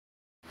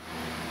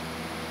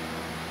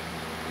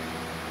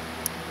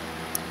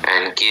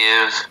and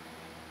give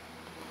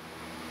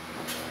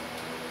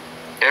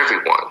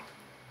everyone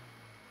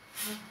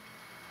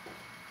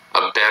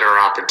a better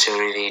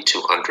opportunity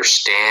to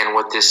understand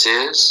what this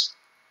is,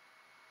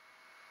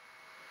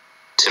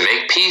 to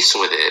make peace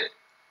with it,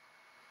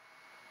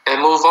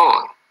 and move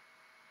on.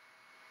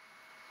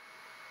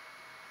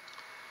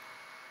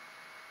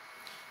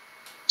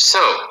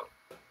 So,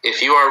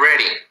 if you are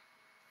ready,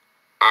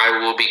 I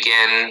will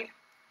begin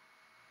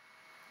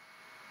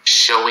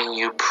showing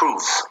you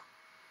proof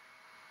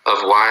of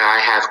why I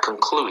have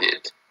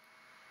concluded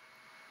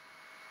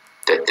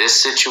that this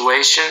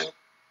situation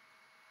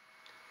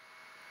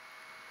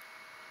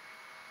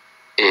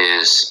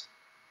is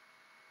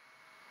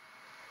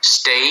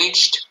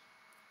staged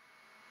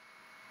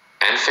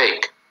and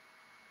fake.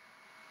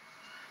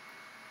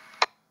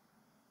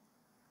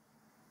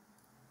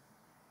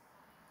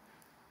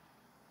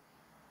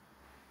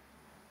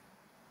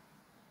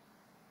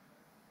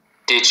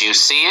 Did you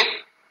see it?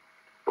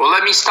 Well,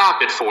 let me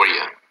stop it for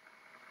you.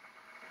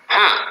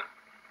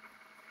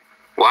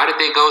 Why did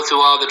they go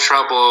through all the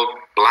trouble of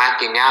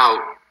blacking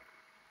out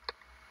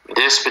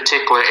this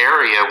particular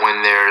area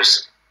when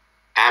there's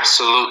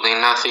absolutely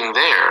nothing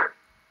there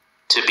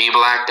to be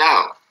blacked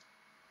out?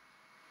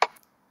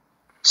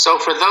 So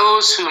for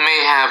those who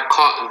may have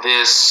caught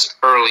this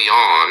early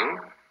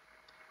on,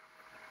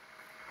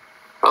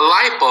 a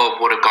light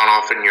bulb would have gone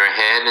off in your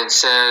head and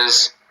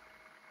says,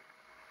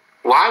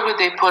 why would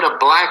they put a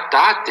black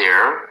dot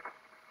there,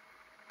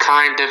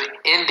 kind of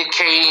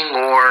indicating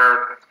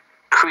or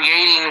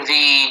creating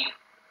the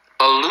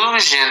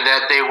illusion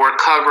that they were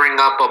covering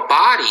up a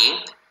body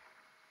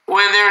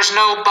when there's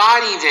no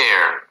body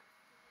there?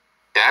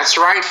 That's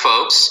right,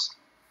 folks.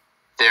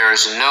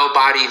 There's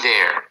nobody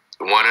there.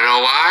 You want to know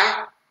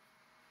why?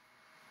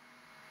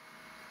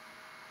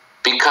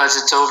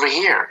 Because it's over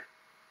here.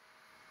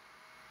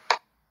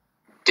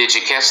 Did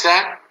you catch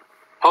that?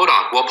 Hold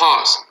on, we'll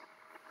pause.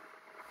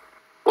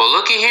 Well,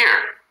 looky here.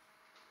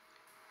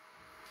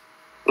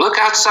 Look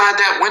outside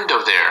that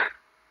window there.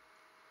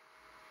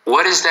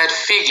 What is that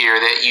figure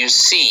that you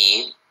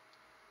see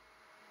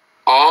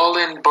all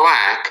in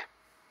black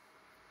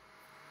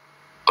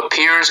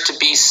appears to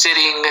be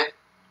sitting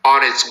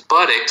on its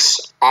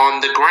buttocks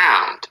on the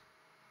ground,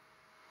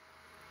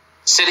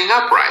 sitting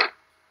upright?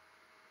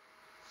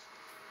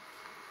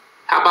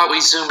 How about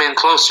we zoom in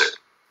closer?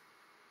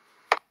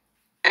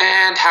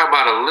 And how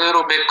about a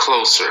little bit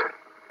closer?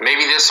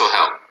 Maybe this will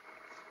help.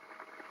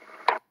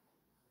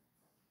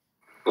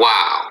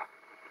 Wow.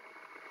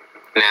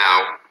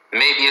 Now,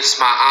 maybe it's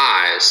my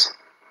eyes,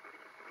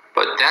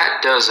 but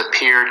that does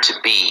appear to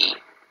be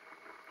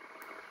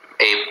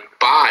a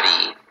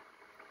body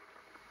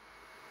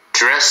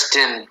dressed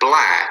in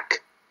black.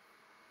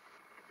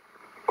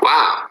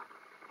 Wow.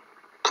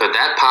 Could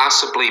that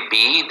possibly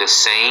be the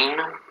same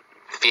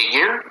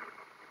figure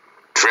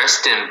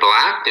dressed in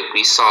black that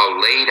we saw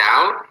laid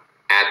out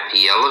at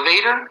the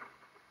elevator,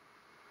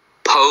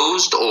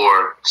 posed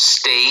or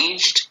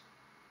staged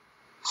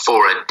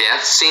for a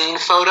death scene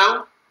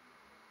photo?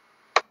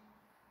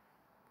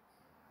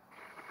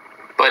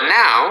 But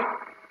now,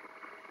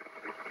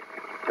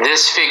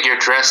 this figure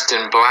dressed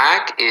in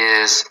black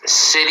is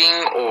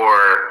sitting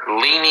or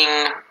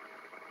leaning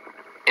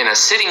in a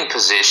sitting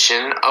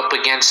position up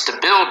against a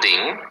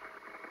building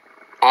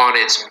on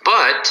its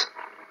butt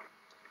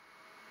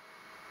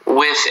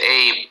with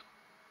a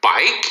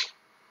bike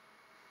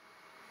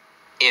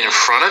in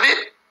front of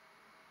it.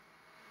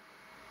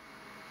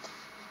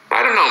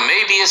 I don't know,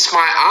 maybe it's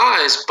my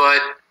eyes,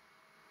 but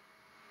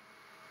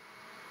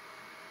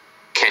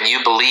can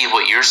you believe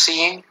what you're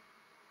seeing?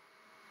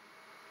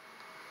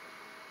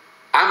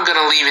 I'm going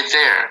to leave it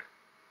there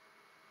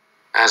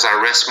as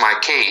I rest my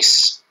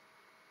case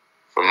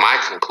for my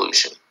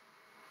conclusion.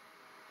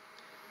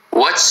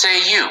 What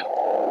say you?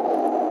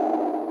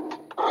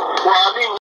 Well, I mean,